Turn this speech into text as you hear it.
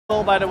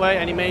by the way,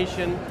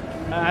 animation.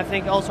 I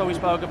think also we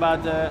spoke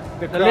about the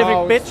crowds,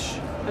 living pitch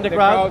and the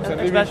crowd,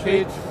 and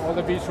especially. pitch, all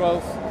the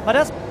visuals. But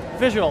that's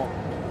visual.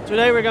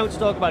 Today we're going to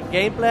talk about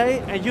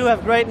gameplay, and you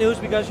have great news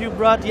because you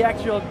brought the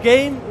actual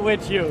game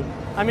with you.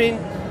 I mean,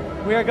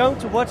 we are going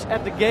to watch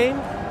at the game,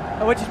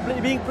 which is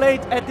being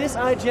played at this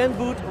IGN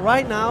booth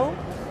right now.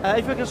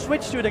 If we can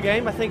switch to the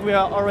game, I think we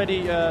have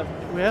already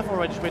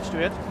switched to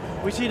it.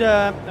 We see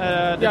the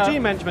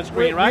team management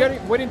screen, right?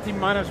 We're in team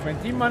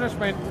management. Team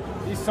management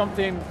is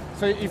something,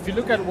 so if you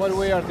look at what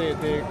were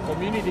the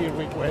community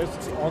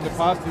requests on the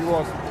past, it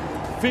was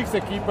fix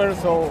the keeper,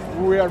 so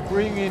we are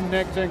bringing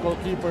next-gen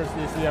goalkeepers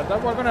this year.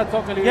 That we're going to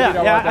talk a little bit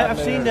about that I've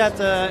later. seen that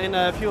in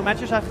a few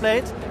matches I've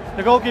played.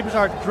 The goalkeepers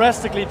are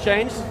drastically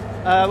changed.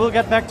 We'll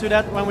get back to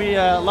that when we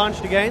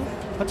launch the game.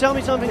 But tell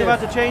me something about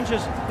the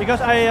changes,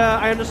 because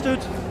I understood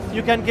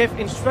you can give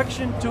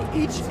instruction to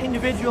each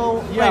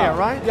individual player,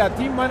 right? Yeah,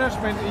 team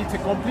management, it's a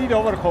complete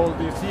overhaul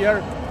this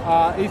year.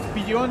 It's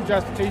beyond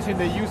just changing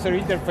the user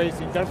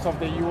interface in terms of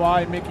the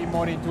UI, making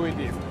more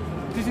intuitive.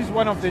 This is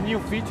one of the new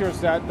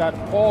features that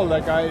Paul, the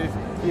guy,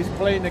 is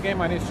playing the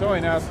game and is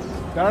showing us,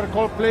 that are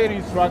called player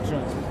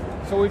instructions.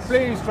 So with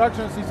player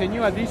instructions, it's a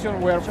new addition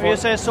where... So you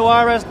say,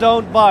 Suarez,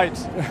 don't bite.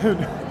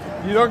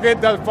 You don't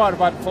get that far,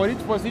 but for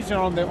each position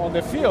on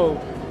the field,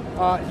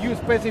 you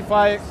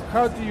specify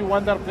how do you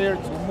want that player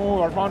to move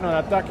around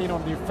on attacking,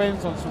 on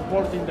defense, on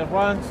supporting the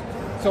runs.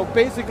 So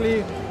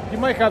basically, you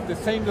might have the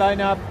same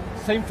lineup,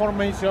 same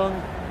formation,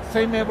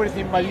 same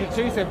everything, but you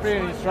change the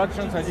player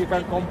instructions and you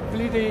can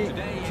completely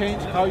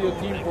change how your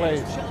team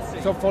plays.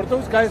 So for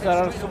those guys that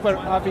are super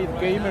avid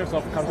gamers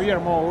of career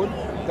mode,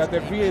 that they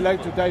really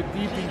like to dive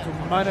deep into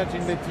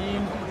managing the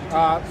team,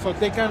 so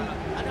they can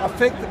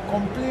affect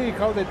completely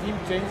how the team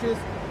changes,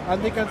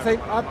 and they can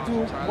save up to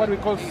what we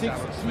call 6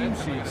 team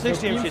sheets. 6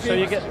 team sheets. So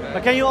you get.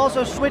 But can you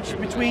also switch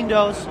between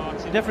those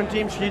different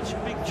team sheets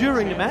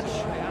during the match?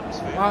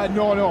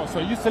 No. So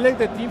you select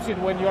the team sheet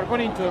when you are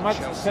going into a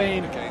match,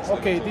 saying,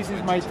 okay, this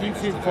is my team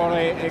sheet for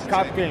a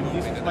cup game.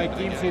 This is my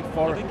team sheet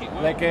for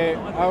like a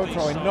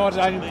not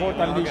that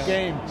important league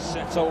game.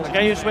 So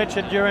can you switch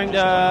it during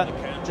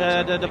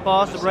the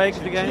pause, the break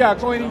of the game? Yeah,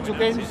 going into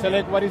game, you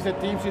select what is the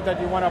team sheet that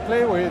you want to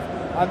play with,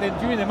 and then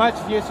during the match,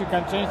 yes, you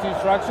can change the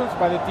instructions,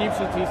 but the team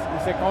sheet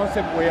is a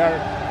concept where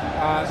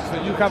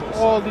so you have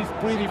all these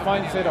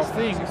predefined set of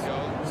things,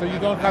 so you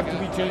don't have to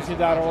be changing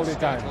that all the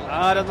time.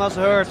 That must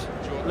hurt.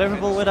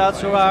 Liverpool without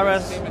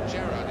Suarez.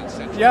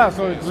 Yeah,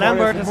 so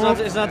Lambert is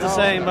not the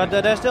same, but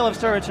they still have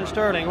Sturridge and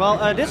Sterling.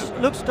 Well, this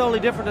looks totally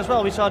different as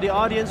well. We saw the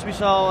audience, we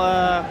saw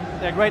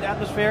a great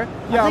atmosphere.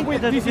 Yeah, I think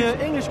with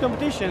the English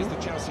competition,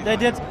 they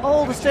did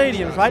all the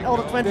stadiums, right? All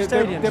the 20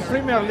 stadiums. The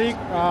Premier League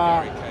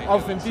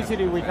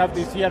authenticity we have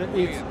this year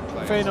is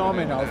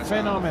phenomenal.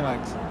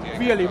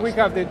 Really, we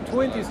have the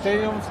 20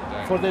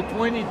 stadiums for the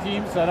 20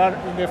 teams that are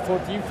in the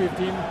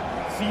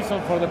 14-15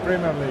 season for the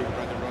Premier League.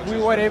 We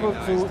were able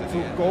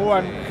to go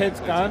and head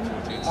scan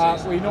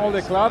in all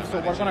the clubs, so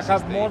we're going to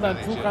have more than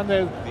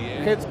 200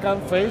 head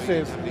scan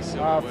faces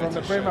from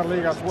the Premier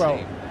League as well.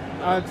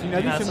 And in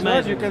addition to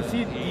that, you can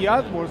see the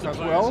AdWords as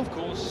well.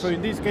 So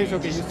in this case,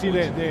 okay, you see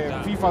the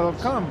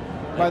FIFA.com,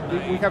 but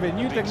we have a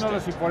new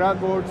technology for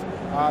AdWords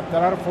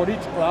that are for each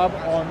club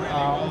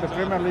on the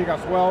Premier League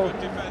as well.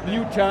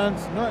 New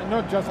chants,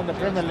 not just on the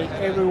Premier League,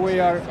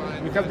 everywhere.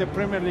 We have the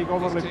Premier League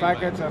overlay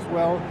package as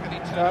well.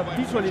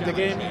 Visually, the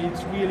game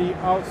is really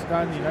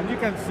outstanding, and you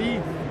can see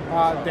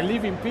the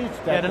living pitch.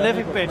 The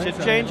living pitch.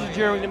 It changes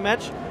during the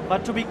match,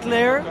 but to be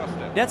clear,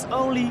 that's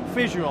only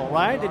visual,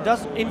 right? It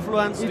doesn't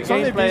influence the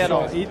gameplay at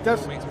all. It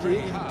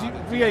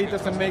really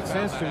doesn't make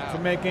sense to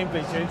make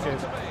gameplay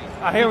changes.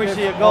 Here we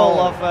see a goal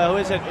of who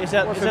is it? Is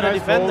that a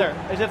defender?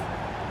 Goal?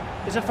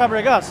 Is it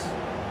Fabregas?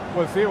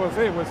 We'll see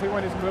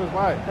when he's close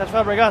by. That's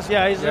Fabregas.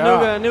 Yeah, he's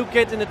a new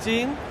kid in the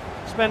team.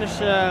 Spanish.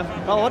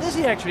 Well, what is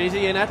he actually? Is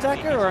he an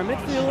attacker or a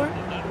midfielder?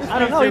 I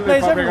don't know. He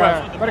plays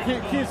everywhere. But he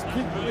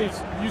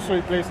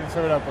usually plays in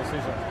several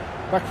positions.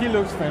 But he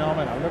looks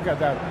phenomenal. Look at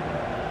that.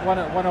 One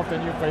of the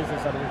new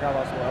faces that we have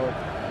as well.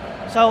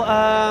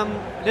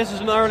 So this is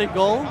an early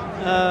goal.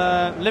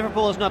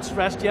 Liverpool is not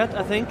stressed yet,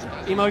 I think,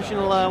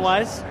 emotional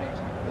wise.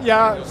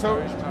 Yeah,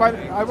 but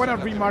I want to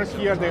remark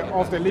here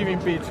of the living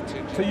pitch.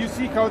 So you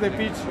see how the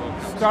pitch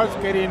starts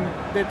getting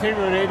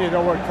deteriorated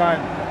over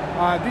time.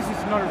 This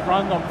is not a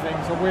random thing,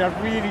 so we are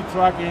really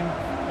tracking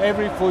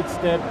every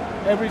footstep,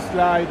 every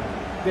slide,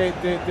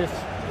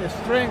 the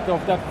strength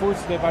of that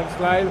footstep and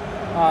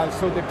slide,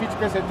 so the pitch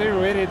gets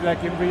deteriorated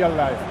like in real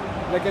life.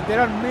 Like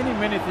there are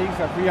many things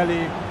that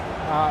really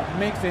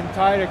makes the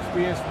entire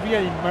experience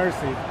really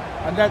immersive,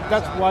 and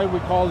that's why we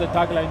call the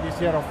tagline this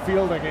year of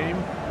Feel the Game,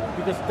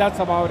 because that's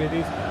about it.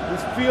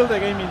 It's feel the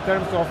game in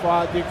terms of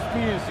the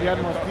experience, the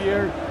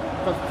atmosphere,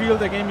 but feel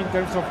the game in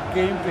terms of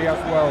gameplay as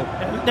well.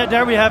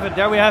 There we have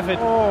it.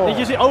 Oh. Did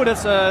you see? Oh,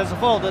 that's a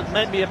fault. That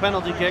might be a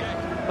penalty kick.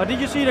 But did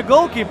you see the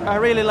goalkeeper? I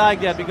really like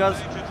that because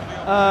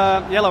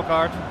yellow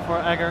card for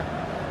Egger.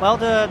 Well,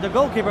 the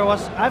goalkeeper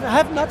was. I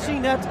have not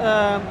seen that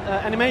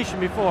animation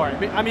before.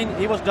 I mean,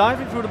 he was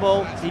diving through the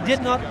ball. He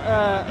did not.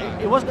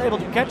 He wasn't able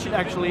to catch it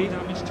actually.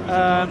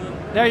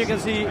 There you can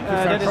see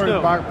that is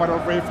new. Back, but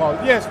already foul.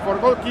 Yes, for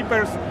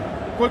goalkeepers,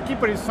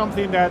 goalkeeper is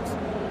something that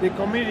the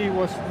community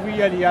was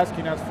really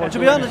asking us for. And to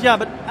be honest, yeah,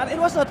 but it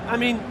was not. I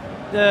mean,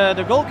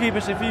 the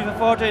goalkeepers in FIFA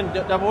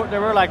 14, they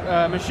were like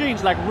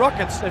machines, like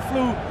rockets. They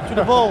flew to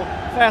the ball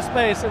fast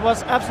pace. It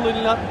was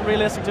absolutely not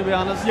realistic, to be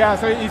honest. Yeah,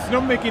 so it's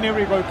not making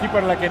every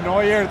goalkeeper like a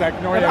Neuer. Like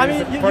Neuer I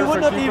mean, is a you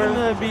would not keeper.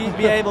 even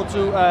be able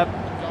to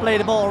play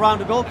the ball around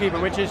the goalkeeper,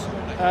 which is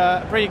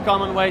a pretty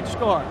common way to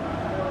score.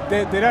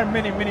 There are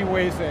many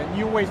ways,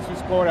 new ways to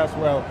score as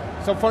well.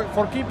 So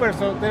for keepers,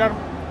 so there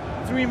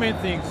are three main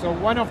things. So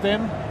one of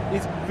them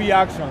is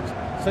reactions.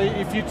 So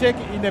if you check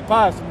in the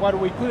past what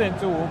we couldn't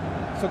do,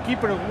 so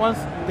keeper, once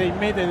they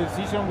made the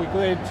decision, we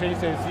couldn't change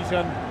the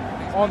decision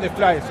on the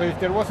fly. So if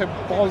there was a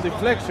ball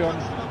deflection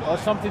or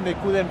something, they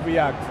couldn't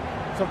react.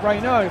 So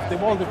right now, if the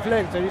ball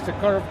deflects, there is a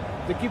curve,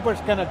 the keepers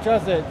can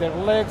adjust their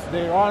legs,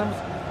 their arms,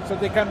 so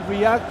they can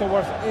react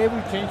towards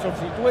every change of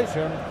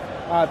situation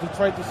to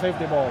try to save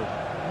the ball.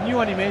 New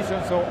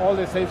animation, so all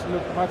the saves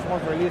look much more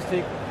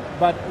realistic,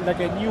 but like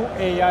a new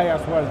AI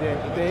as well,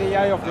 the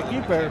AI of the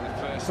keeper,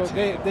 so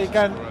they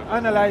can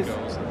analyze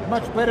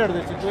much better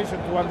the situation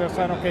to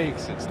understand, okay,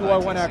 do I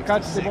want to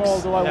catch the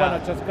ball, do I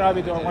want to just grab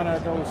it, do I want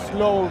to go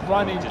slow,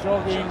 running,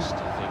 jogging,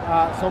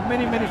 so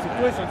many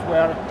situations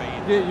where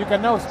you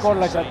can now score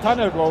like a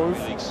tunnel goals,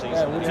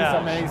 which is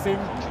amazing.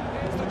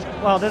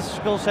 Well, this is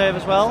a goal save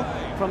as well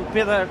from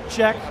Peter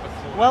Cech.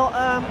 Well,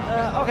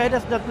 okay,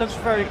 that looks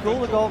very cool,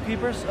 the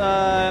goalkeepers.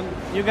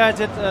 You guys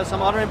did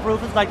some other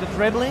improvements, like the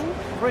dribbling,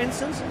 for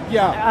instance.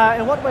 Yeah.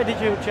 In what way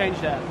did you change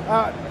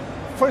that?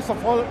 First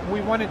of all,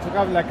 we wanted to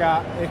have like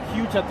a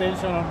huge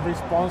attention on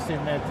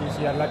responsiveness this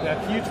year, like a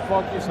huge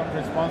focus on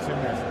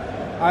responsiveness.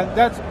 And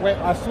that's where,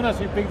 as soon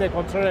as you pick the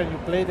controller and you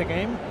play the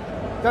game,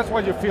 that's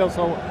what you feel.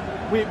 So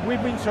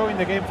we've been showing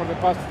the game for the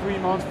past 3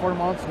 months, 4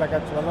 months, like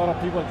to a lot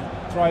of people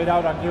to try it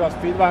out and give us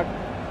feedback.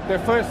 The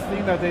first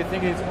thing that they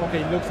think is, okay,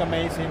 it looks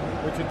amazing,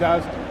 which it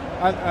does.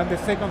 And the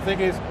second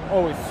thing is,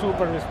 oh, it's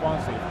super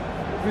responsive.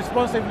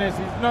 Responsiveness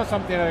is not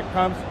something that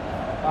comes,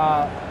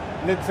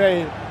 let's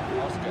say,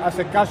 as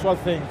a casual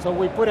thing. So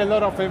we put a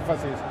lot of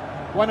emphasis.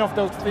 One of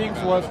those things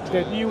was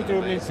the new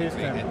dribbling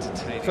system.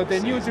 So the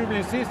new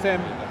dribbling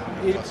system,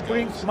 it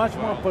brings much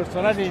more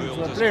personality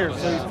into a player.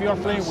 So if you're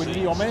playing with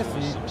Leo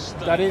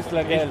Messi, that is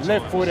like a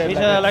left-footed. He's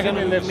like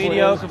a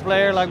mediocre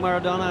player like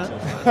Maradona.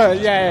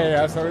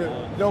 yeah.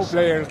 So no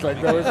players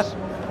like those.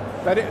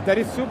 that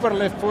is super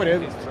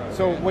left-footed.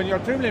 So when you're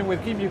dribbling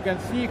with him, you can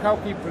see how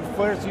he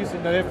prefers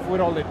using the left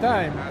foot all the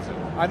time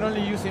and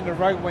only using the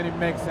right when it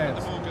makes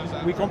sense.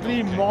 We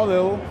completely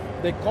model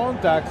the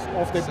contacts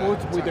of the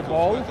boots with the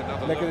ball,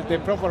 like the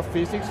proper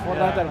physics for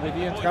that we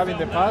didn't have in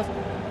the past.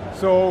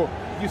 So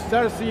you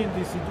start seeing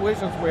these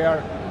situations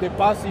where the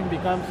passing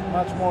becomes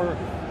much more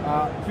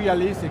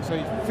realistic. So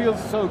it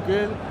feels so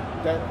good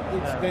that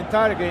it's the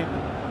entire game.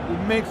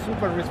 It makes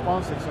super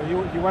responsive, so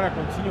you want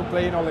to continue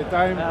playing all the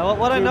time.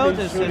 What I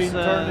noticed shooting, is,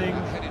 turning.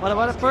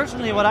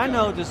 What I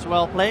noticed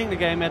while playing the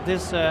game at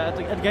this at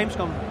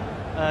Gamescom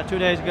 2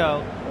 days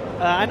ago,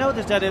 I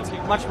noticed that it's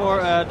much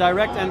more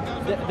direct, and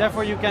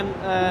therefore you can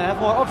have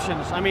more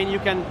options. I mean, you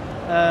can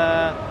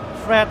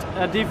threat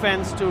a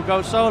defense to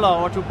go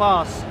solo or to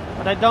pass,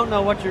 but I don't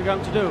know what you're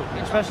going to do,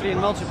 especially in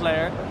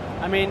multiplayer.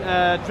 I mean,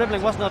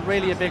 dribbling was not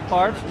really a big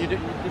part.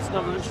 It's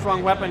not a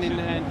strong weapon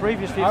in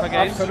previous FIFA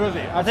games.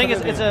 Absolutely. I think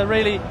it's a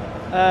really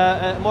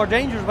more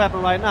dangerous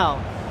weapon right now.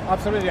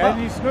 Absolutely,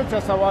 and it's not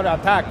just about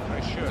attack.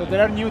 So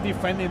there are new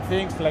defending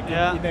things, like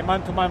in the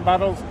man-to-man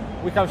battles,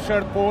 we have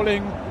shared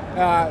polling.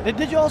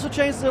 Did you also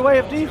change the way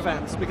of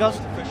defense? Because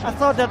I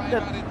thought that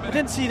I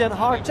didn't see that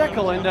hard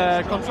tackle in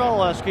the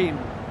control scheme.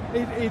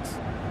 It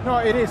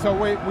is. So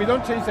we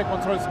don't change the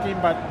control scheme,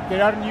 but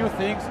there are new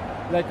things.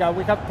 Like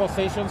we have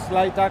possession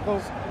slide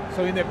tackles.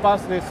 So in the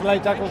past, the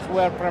slide tackles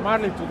were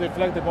primarily to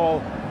deflect the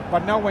ball.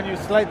 But now when you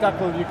slide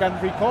tackle, you can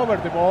recover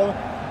the ball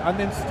and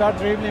then start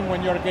dribbling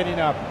when you're getting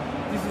up.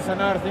 This is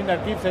another thing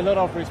that gives a lot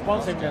of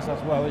responsiveness as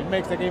well. It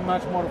makes the game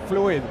much more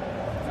fluid.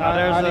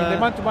 And in the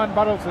man-to-man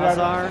battles,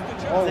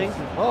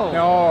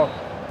 no,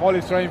 Paul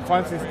is trying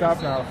fancy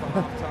stuff now.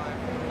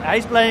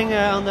 He's playing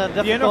on the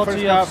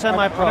difficulty of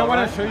semi-pro. I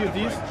want to show you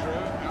this,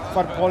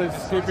 but Paul is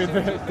skipping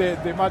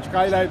the match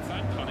highlights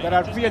that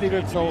are really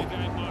good. So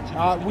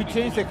we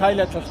changed the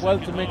highlights as well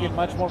to make it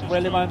much more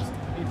relevant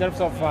in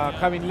terms of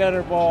having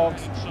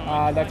letterbox,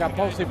 like a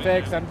pulse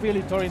effects, and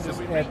really telling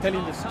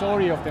the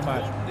story of the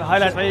match. The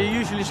highlights, but you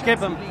usually skip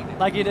them,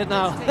 like you did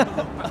now.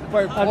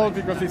 Well, Paul,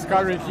 because he's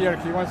carrying here,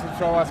 he wants to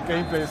show us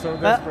gameplay so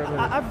desperately.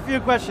 I have a few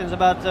questions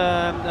about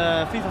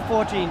FIFA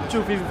 14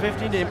 to FIFA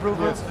 15, the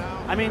improvements.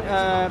 Yes. I mean,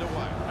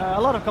 a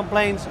lot of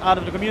complaints out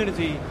of the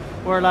community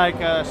were like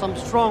some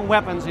strong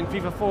weapons in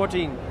FIFA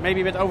 14,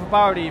 maybe a bit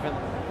overpowered even,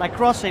 like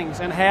crossings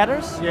and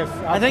headers. Yes,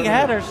 absolutely. I think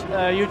headers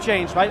you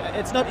changed, right?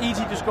 It's not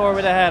easy to score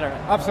with a header.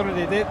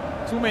 Absolutely.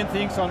 Two main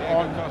things on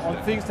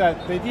things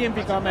that they didn't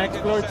become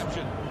exploits,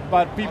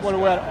 but people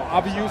were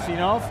abused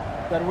enough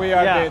that we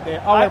are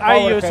our power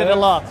I use it a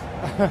lot.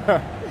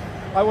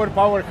 Our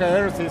power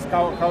headers is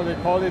how they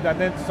call it, and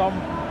then some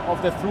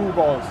of the through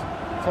balls.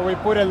 So we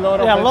put a lot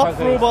of emphasis. A lot of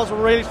through balls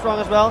were really strong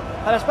as well,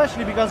 and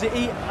especially because the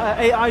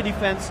AI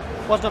defense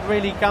was not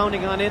really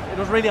counting on it. It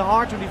was really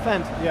hard to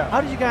defend. Yeah.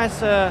 How did you guys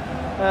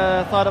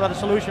thought about a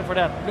solution for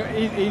that?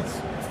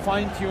 It's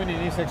fine-tuning.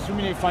 It's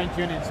extremely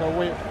fine-tuning. So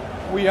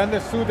we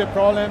understood the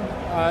problem,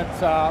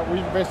 and we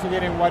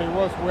investigated what it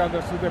was. We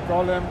understood the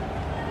problem,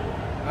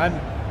 and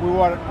we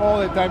were all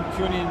the time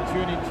tuning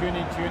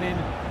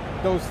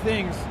those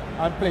things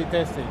and play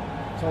testing.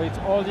 So it's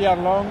all year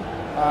long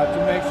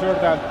to make sure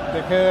that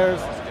the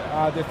headers,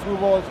 the through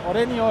balls, or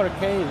any other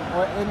case,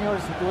 or any other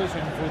situation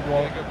in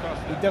football,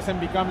 it doesn't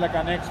become like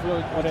an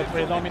exploit or a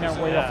predominant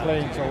way of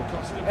playing. So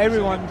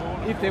everyone,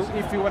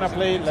 if you want to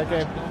play like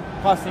a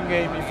passing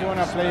game, if you want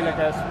to play like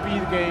a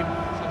speed game,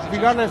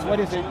 regardless what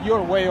is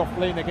your way of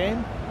playing the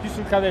game, you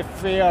should have a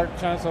fair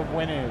chance of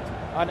winning it.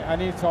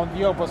 And it's on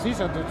the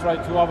opposition to try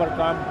to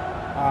overcome,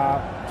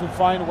 to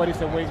find what is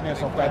the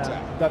weakness of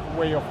that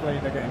way of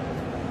playing the game.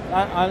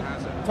 And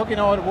talking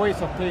about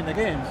ways of playing the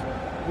games,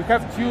 we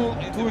have two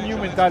new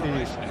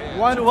mentalities.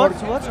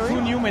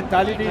 Two new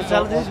mentalities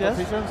of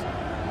positions.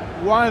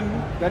 One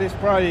that is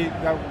probably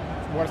that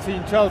we're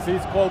seeing Chelsea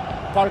is called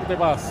park the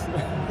bus.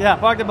 Yeah,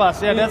 park the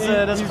bus. Yeah,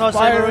 that's Jose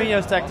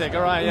Mourinho's tactic.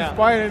 All right, yeah.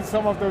 Inspiring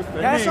some of those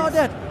things. Yeah, I saw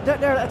that.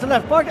 There at the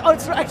left. Park. Oh,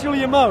 it's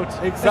actually a mode.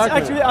 Exactly. It's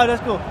actually,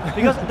 that's cool.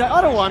 Because the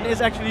other one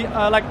is actually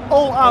like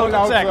all-out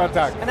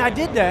attack. And I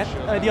did that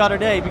the other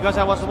day because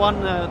I was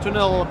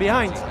 1-0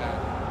 behind.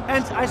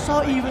 And I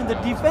saw even the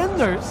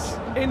defenders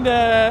in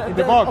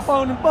the box.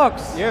 Opponent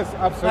box. Yes,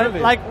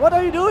 absolutely. Like, what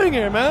are you doing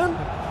here, man?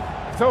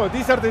 So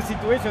these are the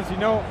situations, you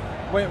know,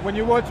 when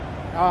you watch,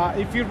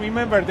 if you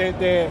remember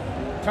the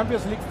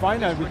Champions League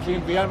final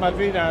between Real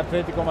Madrid and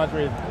Atletico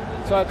Madrid.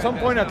 So at some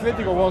point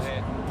Atletico was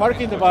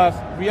parking the bus,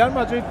 Real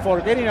Madrid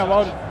forgetting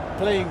about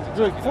playing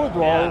good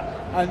football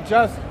and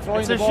just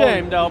throwing the ball. It's a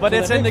shame though, but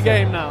it's in the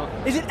game now.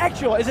 Is it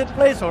actual? Is it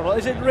placeholder?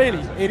 Is it really?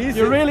 It is.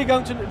 You're really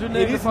going to do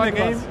it is in the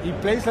game. He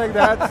plays like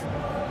that.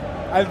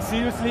 And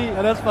seriously,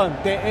 that's fun.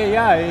 The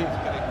AI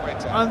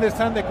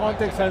understand the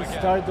context and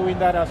start doing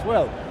that as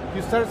well.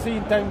 You start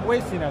seeing time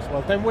wasting as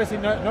well. Time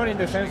wasting not in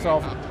the sense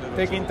of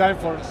taking time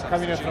for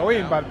having a throw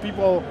in, but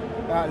people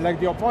like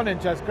the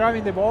opponent just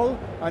grabbing the ball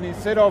and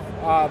instead of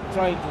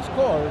trying to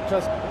score,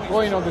 just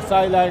going on the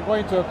sideline,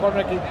 going to a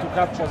corner kick to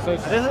have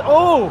possession.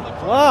 Oh,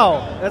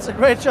 wow, that's a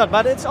great shot,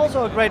 but it's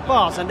also a great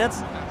pass, and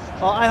that's.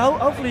 Well,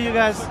 hopefully you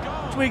guys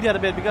tweak that a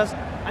bit because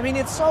I mean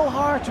it's so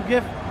hard to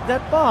give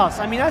that pass.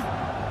 I mean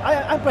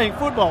I'm playing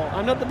football.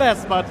 I'm not the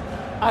best, but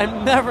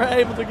I'm never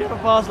able to give a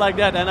pass like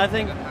that. And I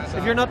think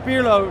if you're not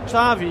Pirlo,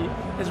 Xavi,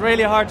 it's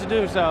really hard to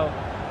do so.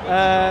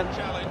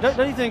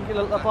 Don't you think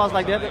a pass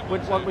like that,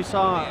 with what we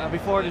saw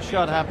before the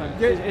shot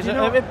happened, is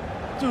a bit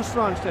too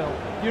strong still?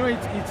 You know,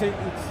 it's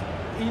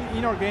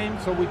in our game,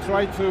 so we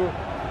try to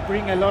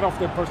bring a lot of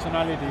the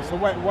personality. So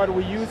what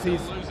we use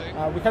is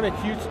we have a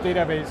huge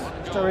database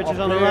of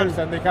players,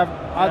 and they have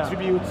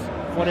attributes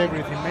for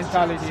everything: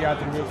 mentality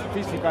attributes,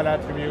 physical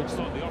attributes,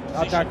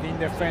 attacking,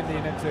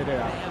 defending,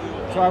 etc.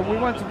 So we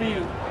want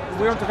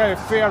to have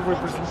a fair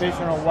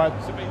representation of what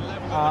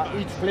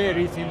each player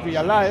is in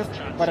real life,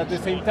 but at the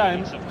same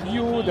time,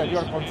 you that you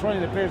are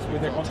controlling the players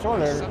with the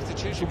controller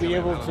should be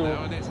able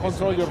to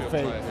control your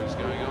fate.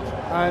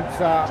 And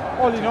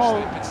all in all,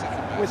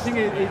 we think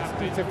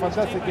it's a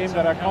fantastic game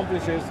that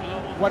accomplishes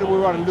what we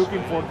were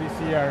looking for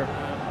this year.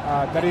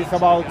 That is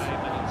about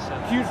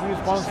huge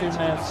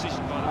responsiveness,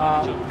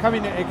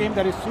 having a game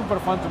that is super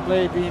fun to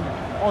play, being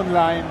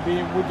online,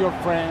 being with your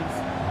friends,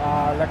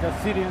 like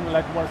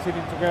we're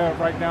sitting together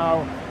right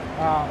now,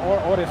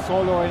 or a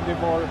solo in the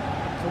board.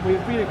 So we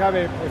really have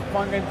a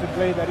fun game to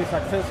play that is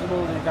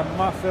accessible, you can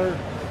master.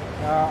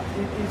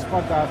 It's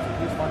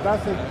fantastic. It's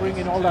fantastic,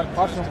 bringing all that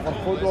passion for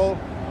football.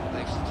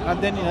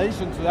 And then in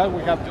addition to that,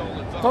 we have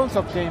tons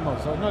of game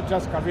modes, so not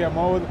just career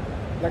mode.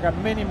 There are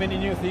many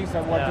new things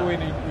that we're doing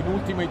in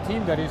Ultimate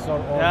Team. That is our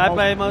I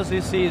play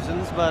mostly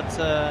seasons, but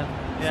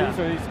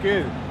season is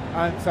good.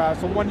 And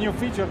so one new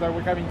feature that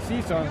we have in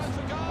seasons,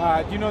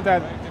 you know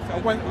that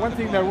one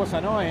thing that was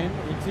annoying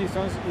in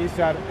seasons is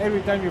that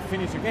every time you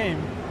finish a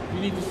game, you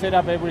need to set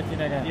up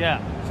everything again. Yeah.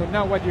 So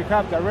now what you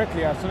have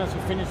directly as soon as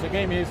you finish the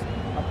game is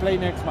a play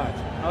next match.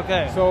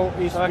 Okay. So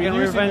I can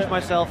revenge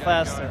myself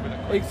faster.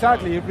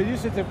 Exactly. It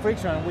reduces the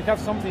friction. We have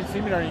something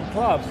similar in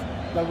clubs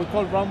that we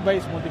call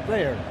round-based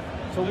multiplayer.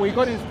 So we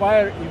got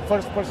inspired in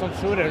first-person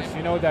shooters.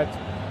 You know that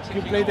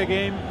you play the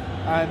game,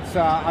 and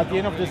at the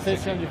end of the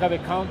session you have a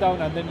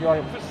countdown, and then you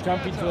are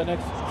jumping to the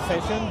next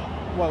session.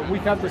 Well, we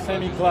have the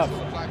same in clubs.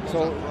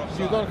 So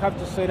you don't have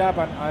to set up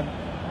and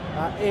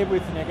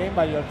everything again,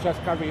 but you'll just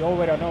carry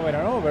over and over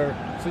and over.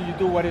 So you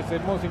do what is the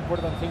most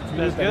important thing to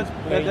use. That's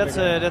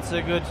good. That's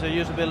a good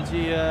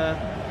usability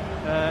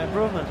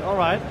improvement. All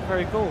right,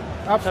 very cool.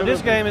 Absolutely. So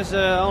this game is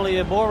only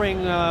a boring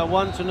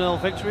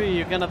 1-0 victory.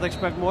 You cannot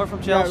expect more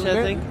from Chelsea,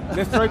 I think.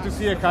 Let's try to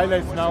see the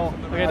highlights now.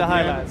 Okay, the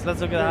highlights.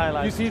 Let's look at the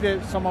highlights. You see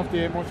some of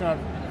the emotional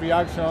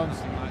reactions.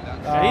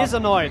 He is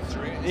annoyed.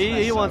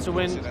 He wants to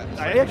win.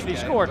 He actually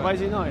scored. Why is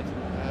he annoyed?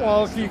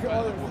 Well,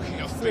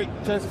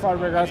 Cesc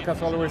Fabregas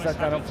has always that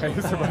kind of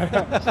face.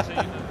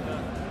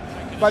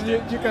 But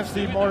you can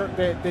see more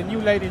the new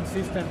lighting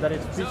system that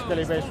is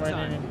physically based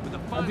training,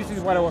 and this is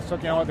what I was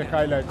talking about, the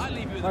highlights.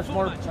 Much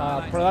more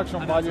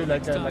production value,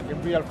 like a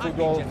real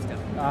football.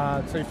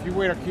 So if you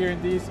were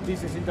hearing this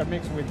is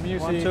intermixed with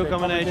music. 1-2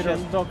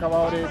 combination. Talk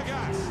about it.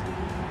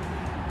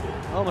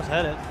 Almost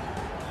had it.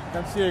 You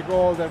can see a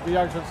goal, the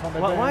reactions on the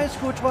bench. Why is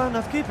Courtois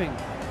not keeping?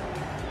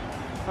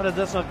 Oh,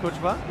 that's not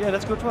Courtois. Yeah,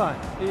 that's Courtois.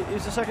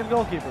 He's the second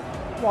goalkeeper.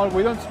 Well,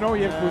 we don't know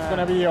yet who's going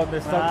to be on the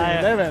starting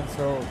 11,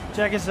 so...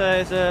 Czech is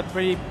a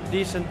pretty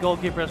decent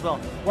goalkeeper as well.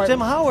 Tim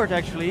Howard,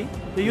 actually,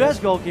 the US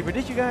goalkeeper.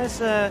 Did you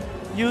guys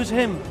use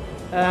him?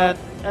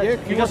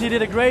 Because he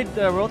did a great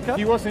World Cup?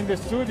 He was in the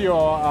studio,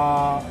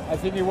 I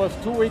think it was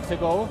 2 weeks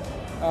ago,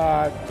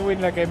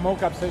 doing like a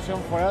mock-up session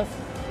for us.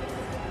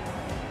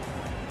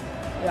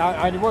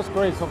 Yeah, and it was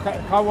great. So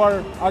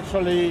Howard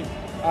actually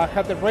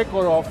had the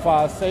record of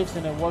saves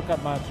in a World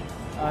Cup match.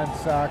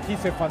 And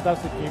he's a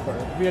fantastic keeper.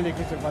 Really,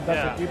 he's a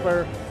fantastic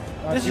keeper.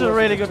 This is a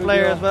really good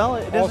player as well.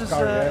 This is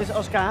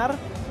Oscar.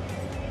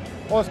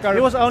 Oscar.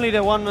 He was only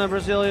the one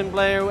Brazilian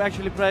player who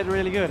actually played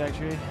really good,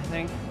 actually, I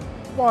think.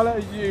 Well,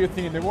 you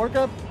think in the World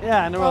Cup?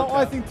 Yeah, in the World Cup.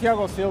 I think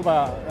Thiago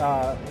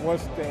Silva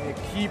was the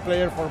key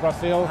player for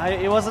Brazil.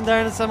 He wasn't there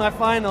in the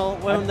semi-final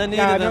when they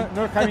needed him.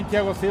 Not having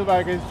Thiago Silva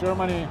against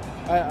Germany,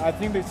 I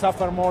think they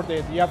suffer more the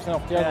absence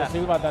of Thiago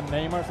Silva than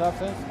Neymar's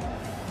absence.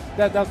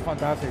 That's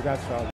fantastic, that's right.